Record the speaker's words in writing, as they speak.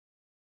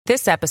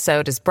This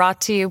episode is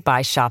brought to you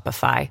by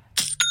Shopify.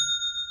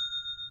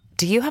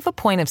 Do you have a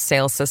point of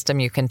sale system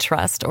you can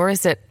trust, or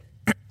is it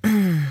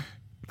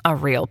a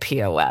real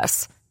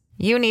POS?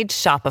 You need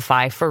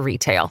Shopify for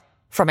retail.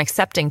 From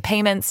accepting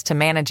payments to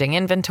managing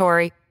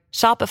inventory,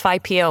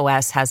 Shopify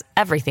POS has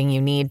everything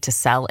you need to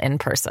sell in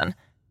person.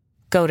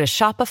 Go to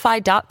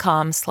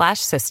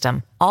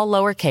shopify.com/system, all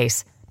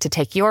lowercase, to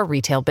take your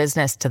retail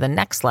business to the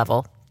next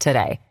level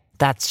today.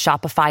 That's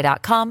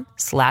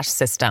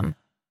shopify.com/system.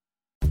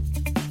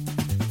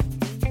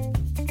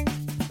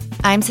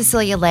 I'm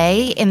Cecilia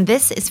Lay, and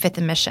this is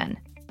Fifth & Mission.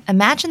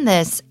 Imagine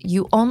this,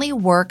 you only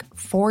work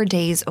 4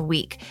 days a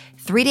week.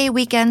 3-day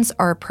weekends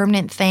are a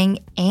permanent thing,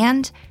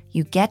 and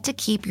you get to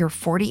keep your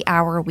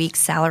 40-hour-a-week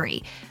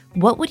salary.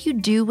 What would you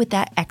do with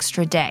that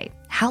extra day?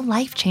 How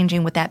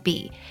life-changing would that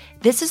be?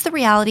 This is the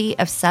reality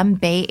of some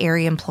Bay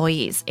Area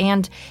employees,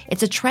 and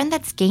it's a trend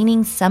that's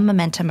gaining some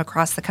momentum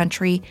across the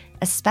country,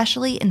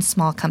 especially in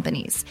small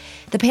companies.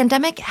 The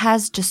pandemic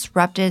has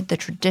disrupted the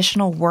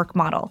traditional work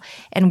model,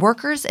 and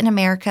workers in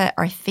America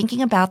are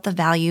thinking about the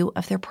value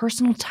of their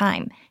personal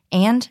time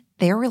and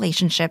their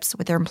relationships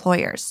with their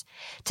employers.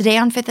 Today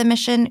on Fifth &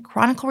 Mission,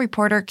 Chronicle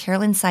reporter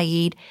Carolyn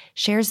Said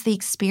shares the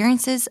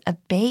experiences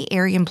of Bay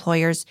Area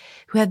employers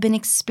who have been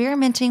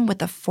experimenting with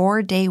the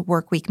 4-day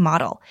workweek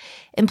model.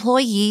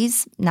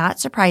 Employees,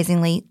 not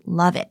surprisingly,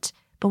 love it.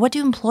 But what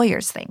do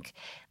employers think?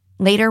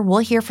 Later, we'll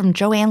hear from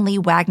Joanne Lee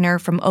Wagner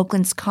from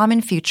Oakland's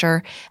Common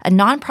Future, a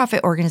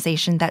nonprofit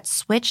organization that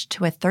switched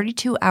to a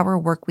 32-hour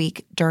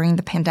workweek during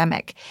the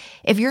pandemic.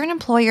 If you're an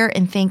employer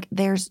and think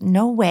there's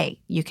no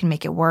way you can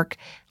make it work,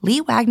 Lee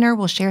Wagner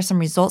will share some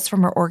results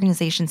from her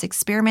organization's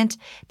experiment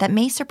that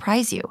may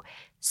surprise you.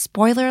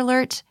 Spoiler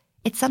alert,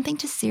 it's something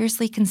to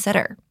seriously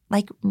consider.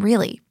 Like,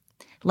 really.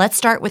 Let's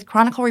start with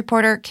Chronicle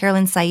reporter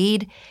Carolyn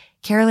Said.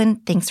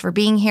 Carolyn, thanks for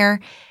being here.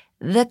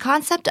 The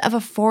concept of a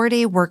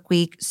 4-day work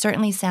week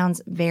certainly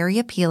sounds very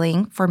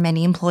appealing for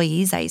many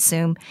employees, I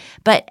assume.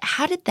 But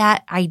how did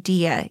that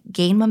idea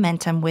gain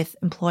momentum with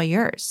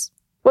employers?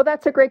 Well,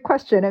 that's a great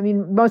question. I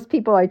mean, most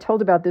people I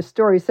told about this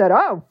story said,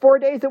 4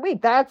 days a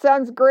week, that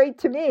sounds great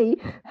to me.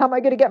 How am I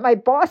going to get my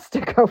boss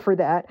to go for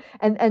that?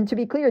 And to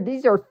be clear,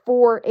 these are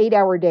 4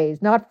 8-hour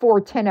days, not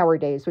 4 10-hour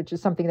days, which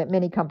is something that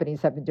many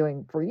companies have been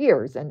doing for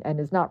years and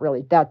is not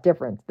really that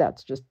different.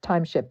 That's just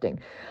time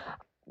shifting.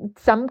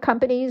 Some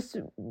companies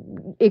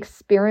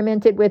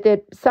experimented with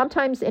it,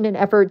 sometimes in an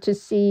effort to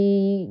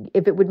see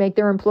if it would make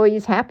their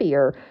employees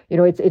happier. You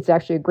know, it's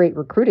actually a great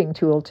recruiting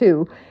tool,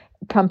 too.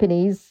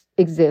 Companies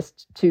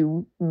exist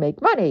to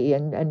make money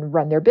and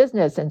run their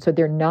business. And so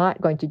they're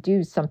not going to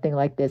do something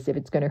like this if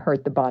it's going to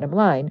hurt the bottom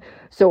line.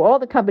 So all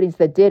the companies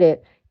that did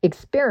it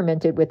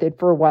experimented with it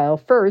for a while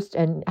first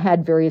and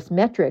had various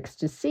metrics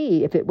to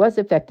see if it was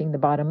affecting the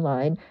bottom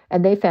line.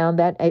 And they found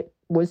that it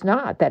was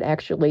not, that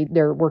actually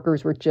their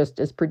workers were just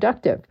as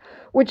productive,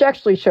 which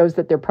actually shows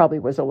that there probably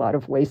was a lot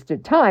of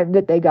wasted time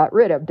that they got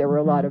rid of. There were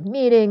a lot of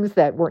meetings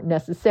that weren't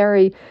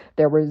necessary.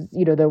 There was,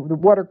 the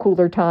water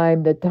cooler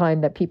time, the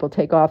time that people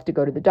take off to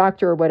go to the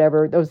doctor or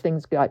whatever. Those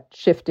things got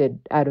shifted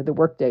out of the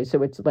workday.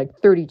 So it's like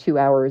 32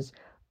 hours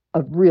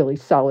of really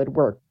solid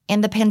work.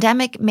 And the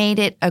pandemic made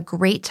it a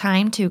great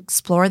time to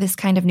explore this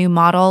kind of new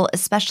model,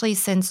 especially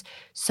since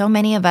so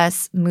many of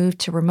us moved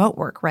to remote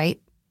work,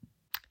 right?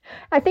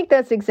 I think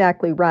that's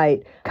exactly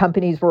right.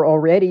 Companies were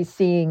already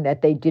seeing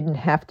that they didn't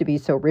have to be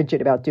so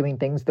rigid about doing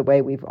things the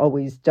way we've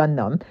always done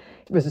them.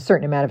 There was a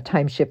certain amount of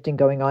time shifting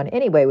going on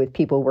anyway with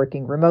people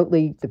working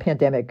remotely. The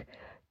pandemic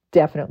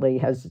definitely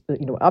has,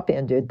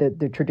 upended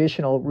the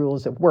traditional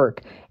rules of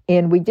work.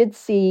 And we did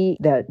see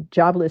that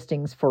job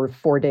listings for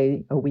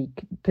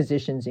 4-day-a-week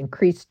positions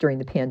increased during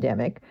the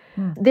pandemic.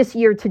 This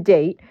year to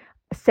date,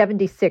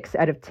 76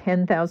 out of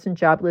 10,000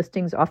 job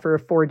listings offer a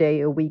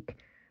 4-day-a-week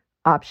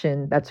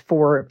option. That's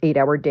 4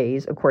 8-hour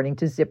days, according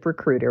to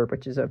ZipRecruiter,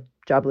 which is a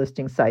job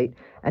listing site.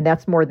 And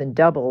that's more than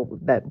double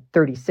that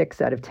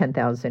 36 out of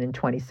 10,000 in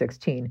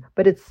 2016.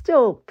 But it's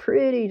still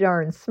pretty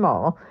darn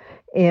small.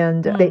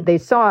 And they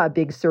saw a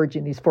big surge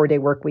in these 4-day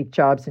work week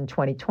jobs in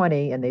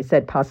 2020. And they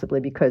said possibly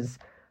because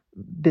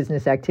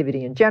business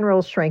activity in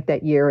general shrank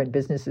that year and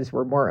businesses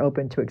were more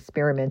open to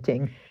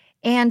experimenting.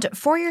 And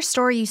for your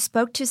story, you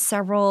spoke to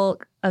several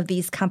of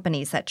these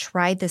companies that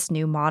tried this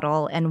new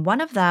model, and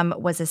one of them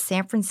was a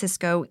San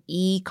Francisco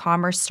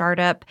e-commerce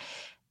startup.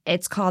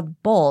 It's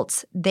called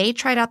Bolt. They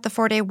tried out the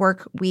 4-day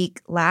work week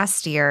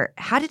last year.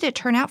 How did it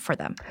turn out for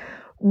them?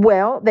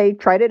 Well, they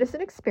tried it as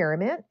an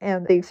experiment,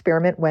 and the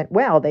experiment went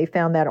well. They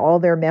found that all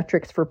their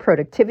metrics for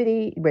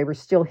productivity, they were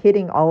still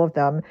hitting all of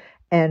them.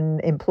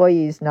 And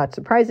employees, not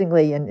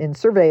surprisingly, in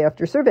survey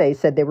after survey,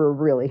 said they were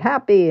really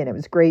happy and it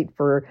was great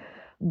for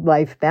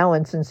life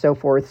balance and so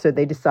forth. So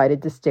they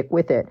decided to stick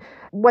with it.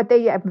 What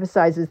they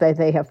emphasize is that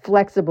they have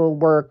flexible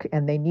work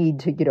and they need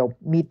to,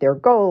 meet their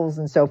goals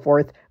and so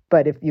forth.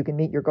 But if you can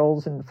meet your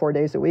goals in 4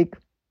 days a week,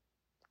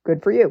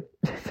 good for you.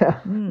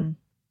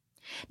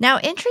 Now,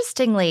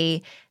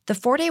 interestingly, the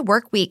 4-day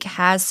work week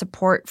has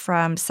support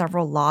from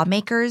several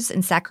lawmakers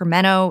in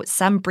Sacramento.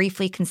 Some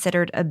briefly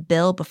considered a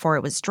bill before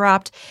it was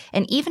dropped.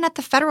 And even at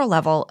the federal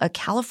level, a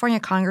California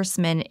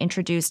congressman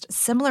introduced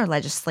similar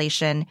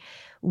legislation.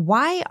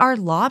 Why are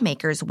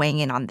lawmakers weighing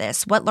in on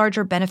this? What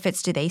larger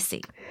benefits do they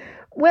see?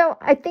 Well,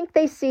 I think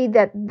they see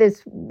that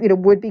this,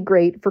 would be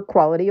great for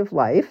quality of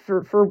life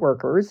for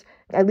workers.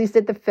 At least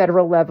at the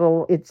federal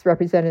level, it's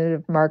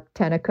Representative Mark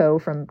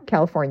Tanico from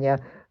California,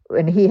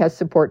 and he has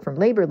support from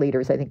labor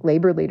leaders. I think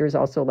labor leaders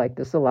also like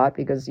this a lot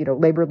because,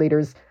 labor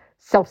leaders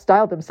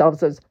self-style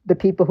themselves as the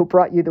people who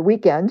brought you the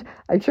weekend.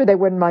 I'm sure they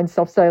wouldn't mind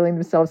self-styling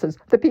themselves as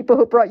the people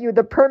who brought you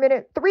the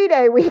permanent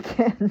 3-day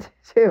weekend,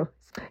 too.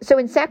 So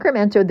in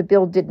Sacramento, the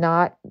bill did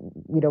not,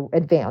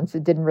 advance.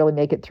 It didn't really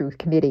make it through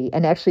committee.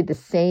 And actually the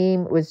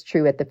same was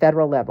true at the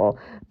federal level.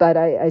 But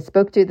I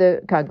spoke to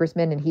the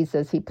congressman, and he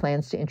says he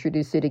plans to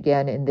introduce it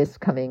again in this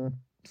coming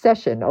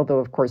session, although,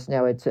 of course,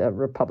 now it's a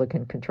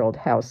Republican-controlled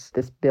House.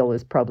 This bill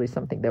is probably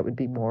something that would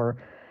be more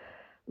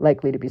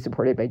likely to be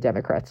supported by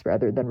Democrats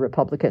rather than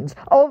Republicans.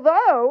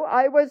 Although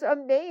I was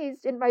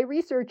amazed in my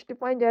research to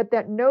find out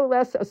that no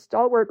less a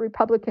stalwart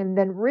Republican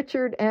than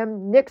Richard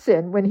M.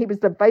 Nixon, when he was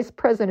the vice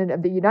president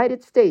of the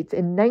United States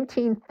in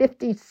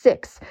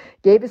 1956,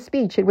 gave a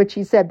speech in which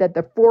he said that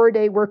the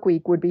 4-day work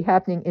week would be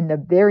happening in the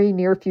very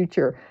near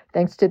future,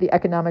 thanks to the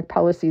economic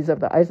policies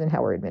of the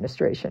Eisenhower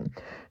administration.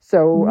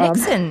 So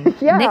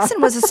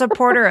Nixon was a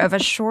supporter of a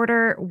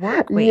shorter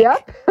work week.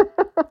 Yep.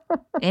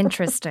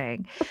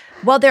 Interesting.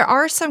 Well, there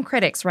are some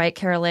critics, right,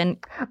 Carolyn?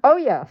 Oh,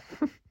 yeah.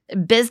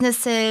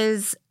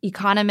 Businesses,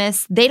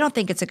 economists, they don't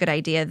think it's a good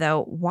idea,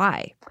 though.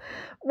 Why?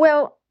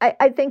 Well,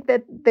 I think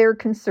that they're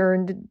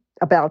concerned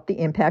about the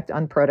impact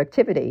on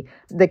productivity.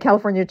 The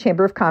California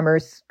Chamber of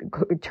Commerce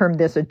termed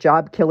this a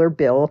job killer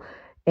bill.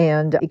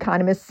 And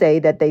economists say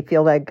that they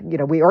feel like,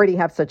 we already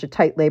have such a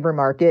tight labor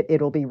market.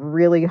 It'll be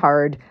really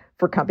hard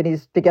for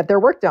companies to get their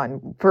work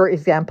done. For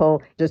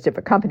example, just if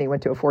a company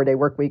went to a 4-day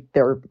work week,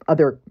 there are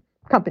other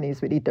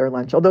companies would eat their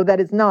lunch, although that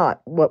is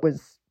not what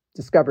was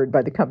discovered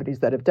by the companies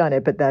that have done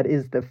it, but that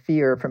is the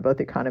fear from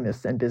both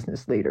economists and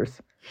business leaders.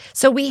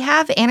 So we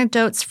have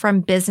anecdotes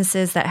from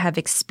businesses that have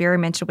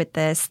experimented with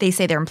this. They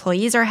say their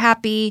employees are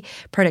happy,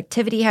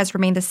 productivity has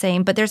remained the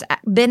same, but there's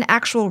been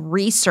actual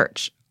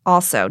research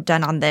also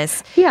done on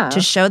this to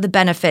show the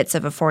benefits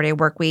of a 4-day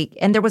work week.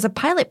 And there was a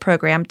pilot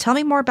program. Tell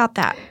me more about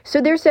that. So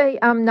there's a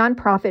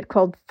nonprofit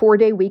called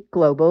 4-Day Week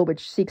Global,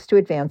 which seeks to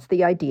advance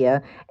the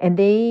idea. And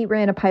they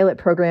ran a pilot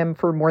program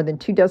for more than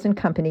 24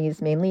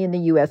 companies, mainly in the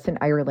U.S. and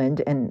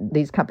Ireland. And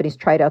these companies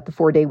tried out the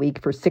 4-day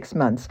week for 6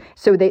 months.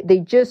 So they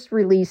just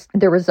released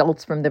the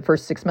results from the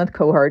first 6-month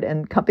cohort.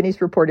 And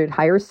companies reported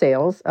higher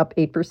sales, up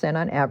 8%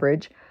 on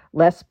average,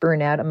 less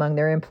burnout among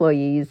their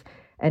employees,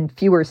 and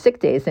fewer sick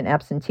days and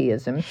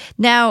absenteeism.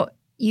 Now,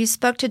 you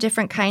spoke to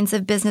different kinds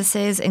of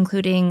businesses,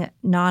 including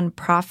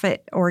nonprofit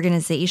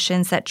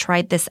organizations that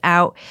tried this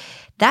out.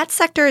 That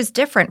sector is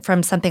different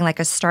from something like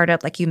a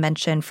startup, like you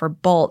mentioned, for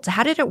Bolt.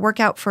 How did it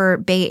work out for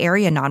Bay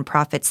Area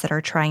nonprofits that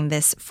are trying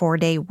this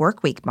 4-day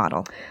work week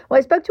model? Well,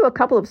 I spoke to a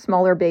couple of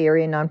smaller Bay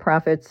Area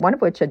nonprofits, one of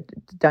which had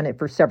done it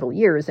for several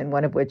years and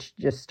one of which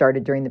just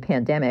started during the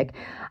pandemic.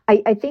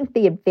 I think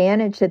the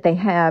advantage that they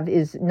have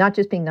is not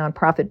just being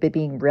nonprofit, but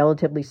being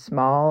relatively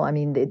small. I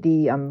mean, the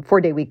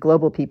 4-day week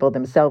global people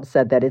themselves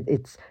said that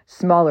it's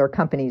smaller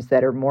companies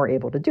that are more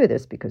able to do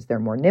this because they're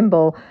more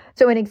nimble.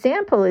 So an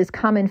example is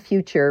Common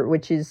Future,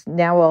 which is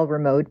now all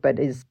remote, but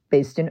is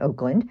based in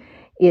Oakland.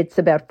 It's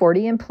about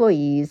 40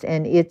 employees,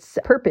 and its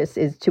purpose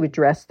is to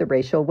address the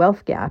racial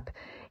wealth gap.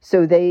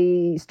 So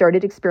they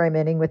started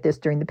experimenting with this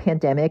during the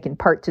pandemic, in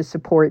part to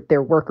support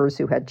their workers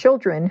who had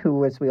children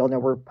who, as we all know,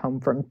 were home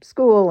from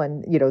school,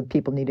 and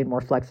people needed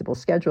more flexible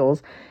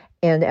schedules.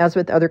 And as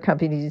with other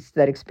companies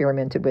that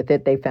experimented with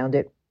it, they found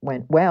it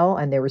went well,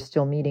 and they were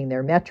still meeting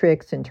their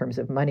metrics in terms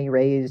of money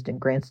raised and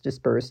grants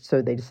dispersed.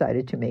 So they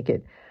decided to make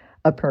it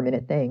a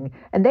permanent thing.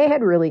 And they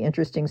had really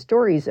interesting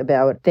stories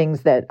about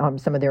things that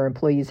some of their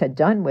employees had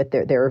done with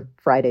their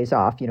Fridays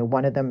off.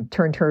 One of them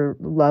turned her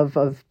love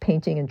of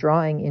painting and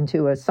drawing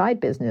into a side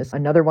business.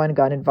 Another one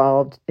got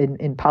involved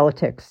in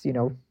politics,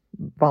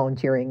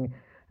 volunteering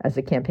as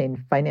a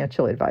campaign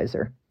financial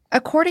advisor.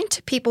 According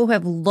to people who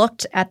have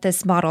looked at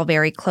this model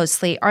very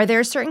closely, are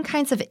there certain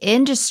kinds of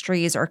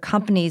industries or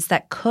companies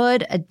that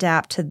could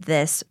adapt to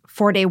this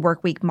 4-day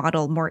work week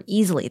model more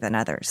easily than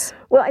others?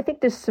 Well, I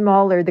think the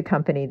smaller the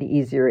company, the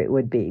easier it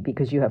would be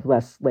because you have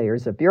less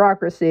layers of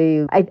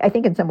bureaucracy. I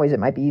think in some ways it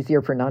might be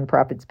easier for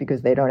nonprofits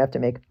because they don't have to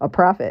make a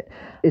profit.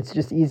 It's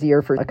just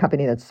easier for a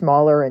company that's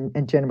smaller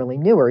and generally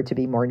newer to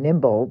be more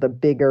nimble. The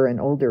bigger and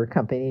older a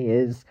company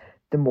is,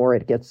 the more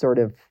it gets sort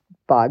of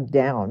bogged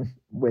down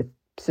with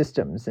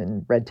systems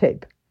and red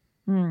tape.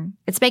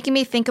 It's making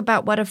me think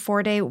about what a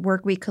 4-day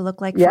work week could look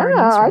like for our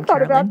newsroom, I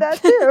thought Carolyn.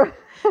 about that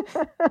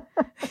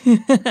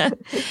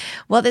too.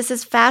 Well, this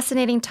is a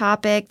fascinating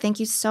topic. Thank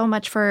you so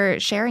much for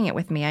sharing it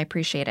with me. I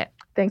appreciate it.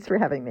 Thanks for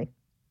having me.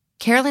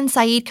 Carolyn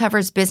Said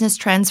covers business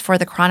trends for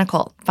The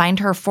Chronicle. Find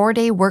her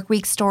 4-day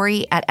workweek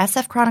story at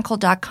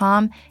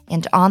sfchronicle.com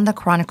and on the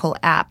Chronicle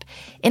app.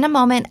 In a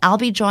moment, I'll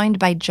be joined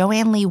by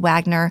Joanne Lee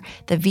Wagner,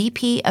 the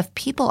VP of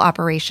People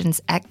Operations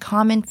at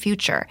Common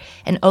Future,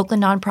 an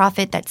Oakland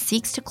nonprofit that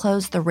seeks to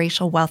close the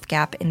racial wealth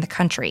gap in the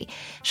country.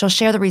 She'll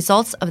share the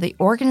results of the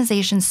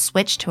organization's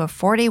switch to a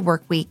 4-day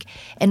workweek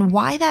and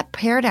why that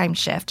paradigm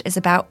shift is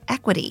about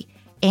equity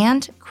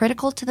and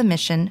critical to the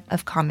mission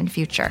of Common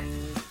Future.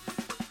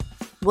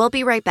 We'll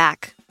be right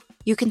back.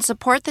 You can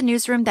support the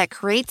newsroom that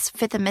creates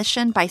Fifth and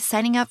Mission by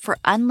signing up for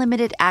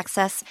unlimited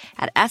access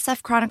at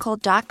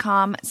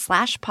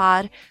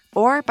sfchronicle.com/pod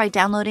or by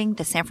downloading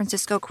the San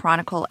Francisco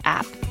Chronicle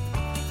app.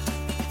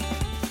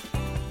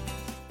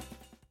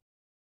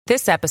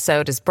 This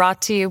episode is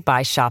brought to you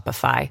by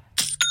Shopify.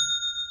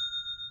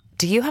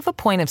 Do you have a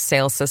point of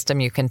sale system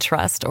you can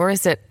trust, or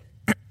is it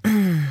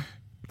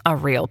a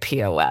real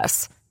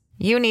POS?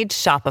 You need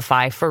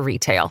Shopify for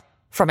retail.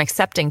 From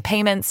accepting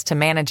payments to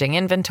managing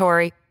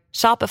inventory,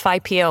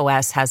 Shopify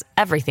POS has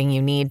everything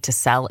you need to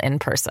sell in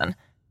person.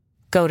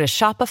 Go to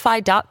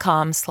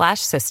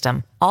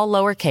shopify.com/system, all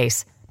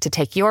lowercase, to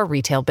take your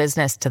retail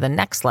business to the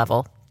next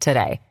level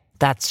today.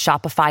 That's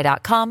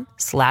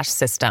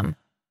shopify.com/system.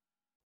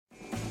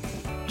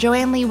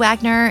 Joanne Lee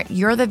Wagner,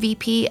 you're the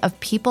VP of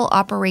People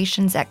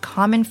Operations at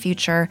Common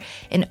Future,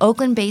 an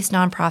Oakland-based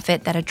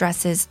nonprofit that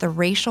addresses the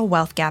racial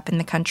wealth gap in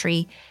the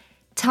country.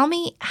 Tell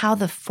me how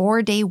the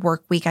 4-day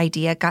workweek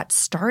idea got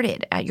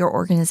started at your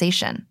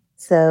organization.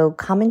 So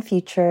Common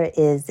Future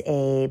is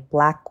a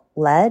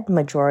Black-led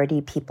majority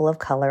people of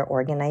color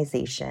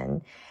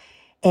organization.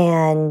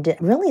 And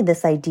really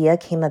this idea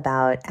came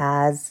about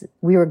as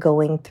we were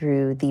going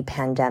through the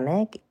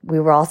pandemic. We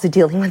were also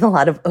dealing with a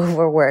lot of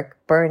overwork,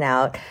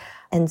 burnout.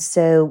 And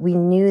so we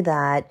knew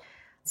that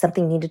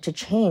something needed to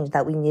change,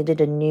 that we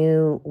needed a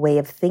new way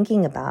of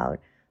thinking about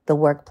the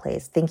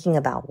workplace, thinking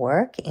about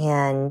work,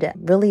 and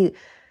really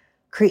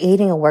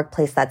creating a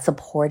workplace that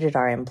supported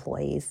our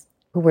employees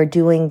who were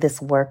doing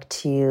this work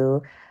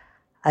to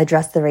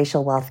address the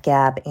racial wealth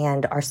gap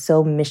and are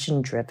so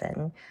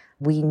mission-driven.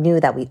 We knew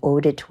that we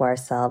owed it to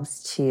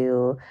ourselves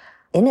to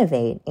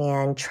innovate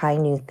and try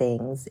new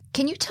things.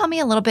 Can you tell me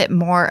a little bit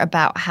more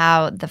about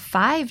how the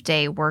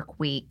 5-day work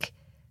week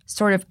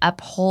sort of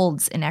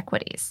upholds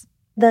inequities?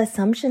 The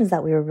assumptions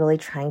that we were really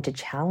trying to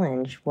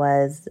challenge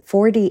was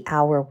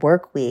 40-hour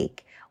work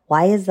week.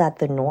 Why is that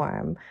the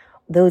norm?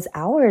 Those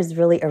hours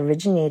really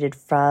originated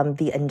from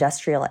the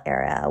industrial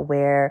era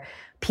where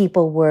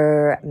people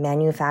were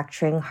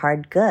manufacturing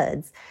hard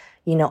goods.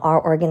 You know, our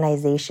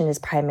organization is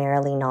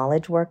primarily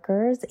knowledge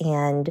workers,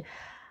 and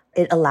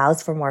it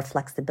allows for more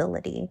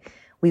flexibility.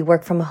 We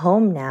work from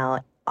home now.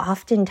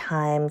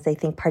 Oftentimes, I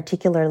think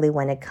particularly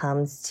when it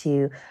comes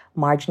to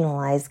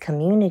marginalized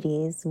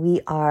communities, we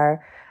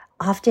are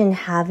often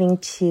having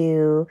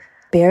to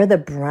bear the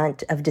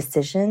brunt of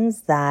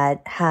decisions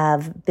that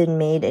have been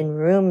made in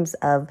rooms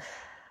of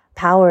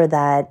power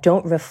that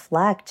don't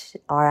reflect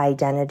our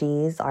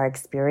identities, our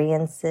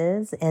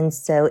experiences. And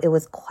so it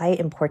was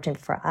quite important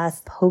for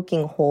us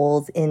poking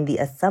holes in the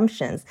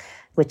assumptions,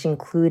 which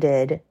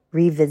included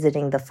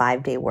revisiting the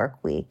 5-day work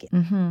week.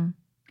 Mm-hmm.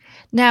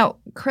 Now,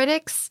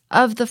 critics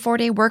of the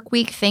 4-day work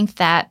week think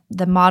that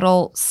the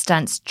model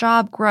stunts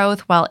job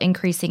growth while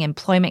increasing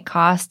employment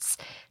costs.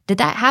 Did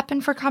that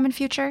happen for Common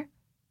Future?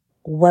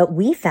 What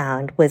we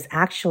found was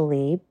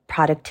actually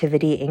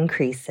productivity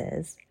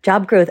increases.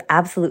 Job growth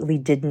absolutely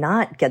did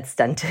not get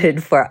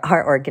stunted for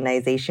our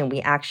organization.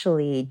 We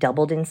actually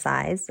doubled in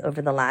size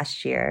over the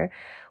last year.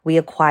 We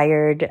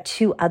acquired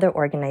 2 other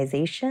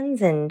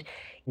organizations, and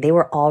they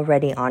were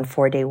already on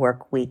 4-day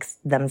work weeks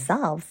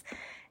themselves.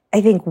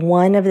 I think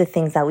one of the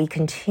things that we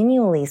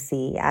continually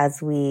see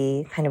as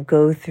we kind of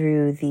go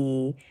through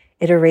the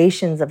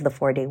iterations of the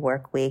 4-day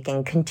work week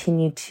and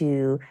continue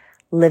to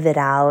live it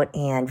out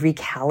and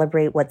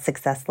recalibrate what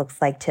success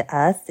looks like to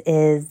us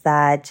is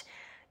that,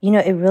 you know,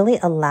 it really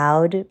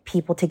allowed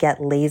people to get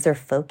laser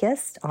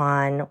focused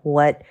on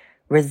what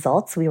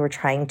results we were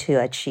trying to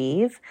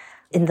achieve.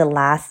 In the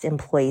last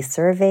employee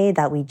survey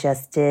that we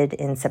just did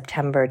in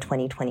September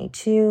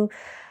 2022,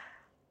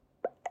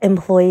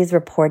 employees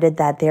reported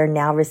that they're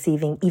now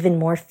receiving even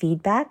more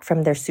feedback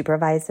from their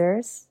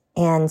supervisors.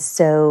 And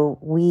so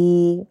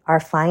we are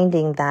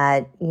finding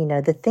that, you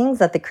know, the things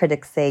that the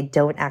critics say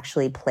don't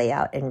actually play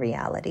out in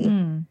reality.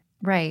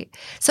 Right.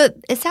 So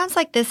it sounds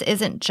like this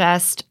isn't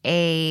just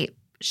a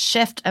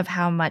shift of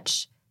how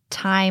much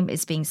time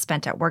is being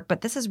spent at work,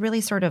 but this is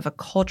really sort of a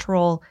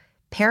cultural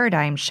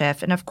paradigm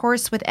shift. And of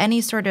course, with any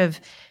sort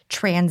of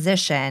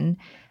transition,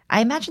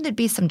 I imagine there'd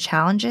be some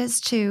challenges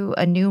to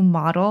a new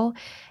model.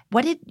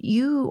 What did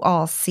you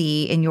all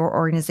see in your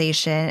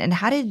organization, and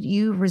how did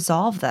you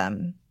resolve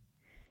them?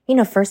 You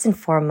know, first and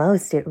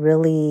foremost, it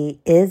really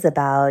is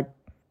about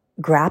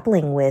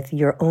grappling with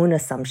your own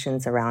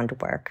assumptions around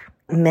work.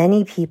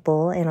 Many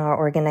people in our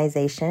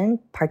organization,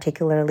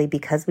 particularly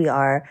because we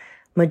are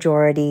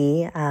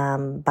majority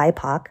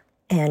BIPOC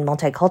and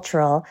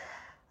multicultural,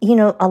 you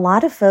know, a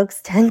lot of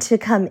folks tend to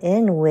come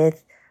in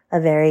with a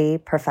very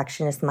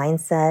perfectionist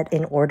mindset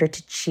in order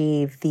to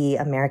achieve the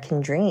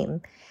American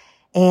dream.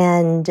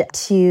 And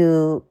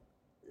to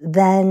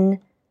then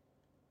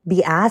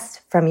be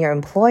asked from your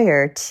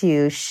employer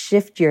to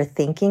shift your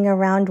thinking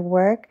around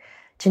work,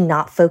 to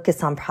not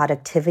focus on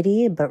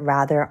productivity, but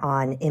rather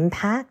on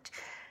impact.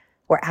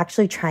 We're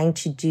actually trying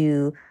to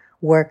do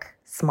work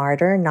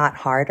smarter, not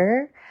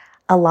harder.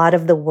 A lot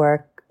of the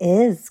work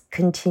is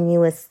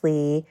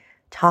continuously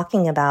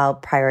talking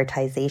about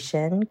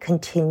prioritization,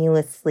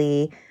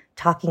 continuously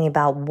talking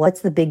about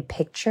what's the big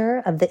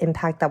picture of the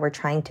impact that we're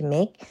trying to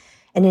make,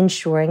 and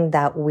ensuring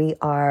that we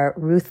are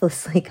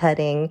ruthlessly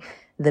cutting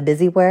the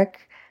busy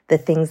work, the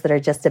things that are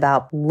just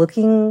about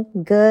looking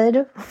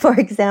good, for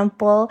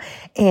example,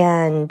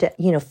 and,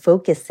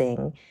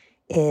 focusing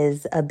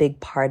is a big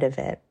part of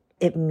it.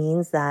 It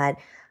means that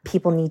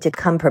people need to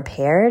come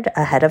prepared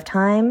ahead of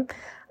time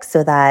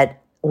so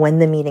that when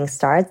the meeting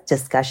starts,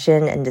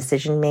 discussion and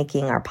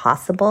decision-making are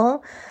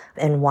possible.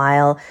 And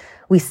while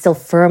we still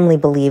firmly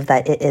believe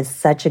that it is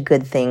such a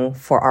good thing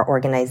for our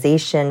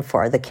organization,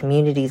 for the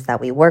communities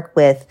that we work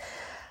with,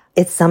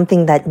 it's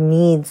something that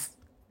needs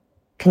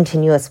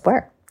continuous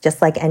work,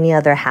 just like any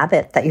other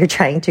habit that you're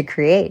trying to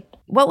create.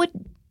 What would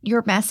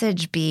your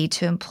message be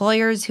to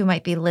employers who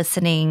might be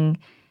listening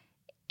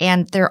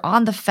and they're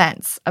on the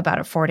fence about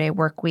a 4-day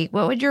work week?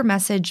 What would your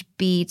message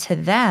be to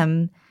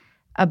them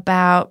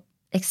about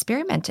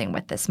experimenting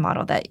with this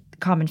model that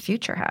Common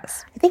Future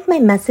has? I think my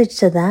message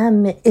to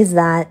them is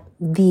that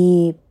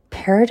the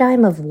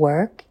paradigm of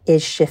work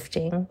is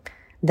shifting,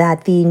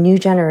 that the new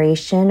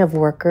generation of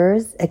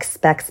workers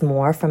expects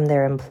more from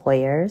their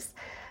employers,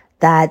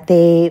 that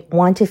they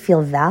want to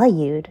feel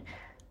valued.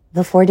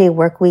 The 4-day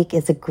work week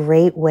is a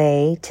great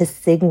way to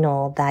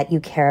signal that you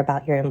care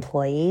about your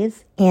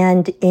employees.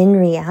 And in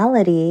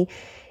reality,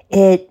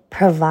 it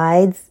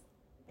provides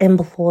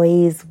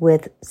employees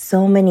with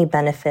so many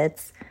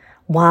benefits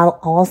while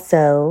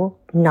also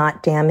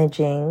not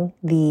damaging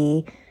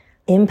the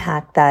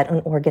impact that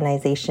an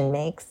organization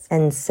makes.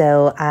 And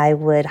so I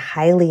would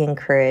highly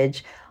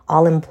encourage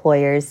all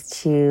employers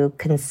to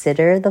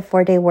consider the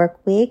 4-day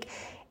work week.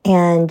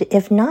 And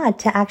if not,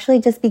 to actually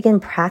just begin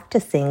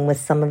practicing with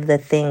some of the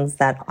things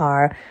that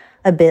are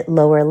a bit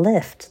lower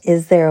lift.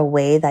 Is there a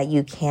way that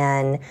you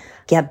can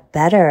get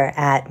better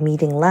at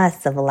meeting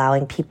less, of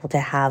allowing people to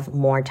have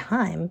more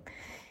time?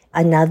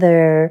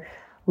 Another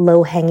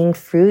low-hanging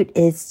fruit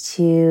is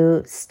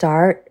to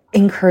start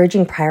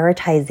encouraging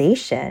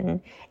prioritization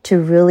to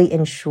really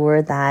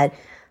ensure that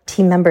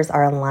team members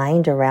are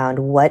aligned around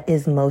what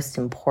is most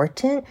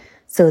important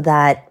so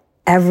that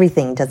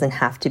everything doesn't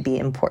have to be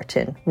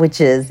important,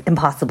 which is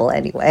impossible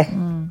anyway.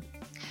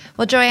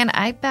 Well, Joanne,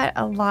 I bet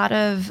a lot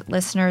of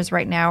listeners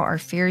right now are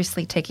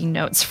furiously taking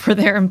notes for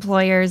their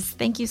employers.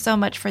 Thank you so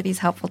much for these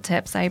helpful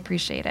tips. I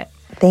appreciate it.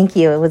 Thank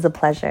you. It was a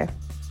pleasure.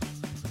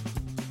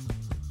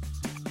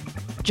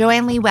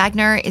 Joanne Lee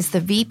Wagner is the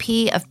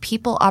VP of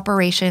People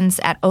Operations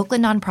at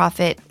Oakland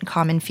nonprofit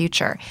Common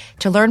Future.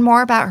 To learn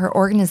more about her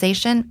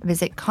organization,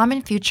 visit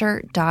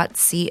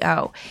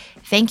commonfuture.co.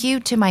 Thank you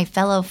to my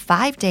fellow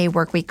 5-day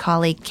workweek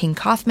colleague, King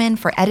Kaufman,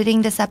 for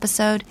editing this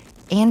episode,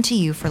 and to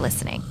you for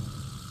listening.